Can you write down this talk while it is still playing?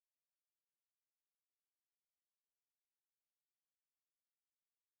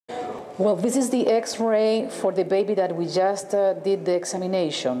Well, this is the X-ray for the baby that we just did the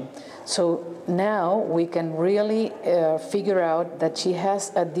examination. So now we can really figure out that she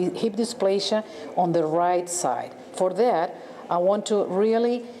has a hip dysplasia on the right side. For that, I want to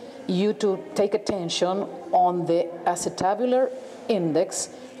really you to take attention on the acetabular index,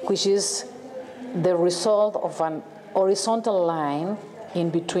 which is the result of an horizontal line in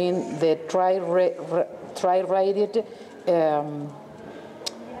between the triradiate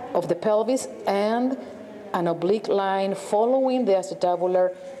of the pelvis and an oblique line following the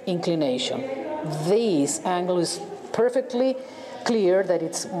acetabular inclination. This angle is perfectly clear that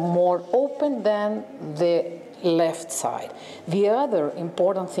it's more open than the left side. The other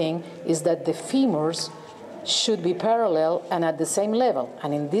important thing is that the femurs should be parallel and at the same level.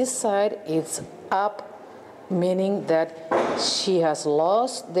 And in this side, it's up, meaning that she has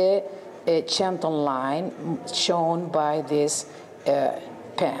lost the Chanton line shown by this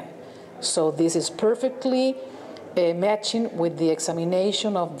pen. So this is perfectly matching with the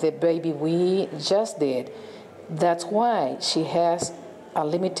examination of the baby we just did. That's why she has a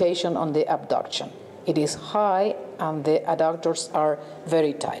limitation on the abduction. It is high and the adductors are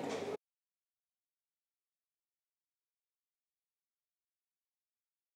very tight.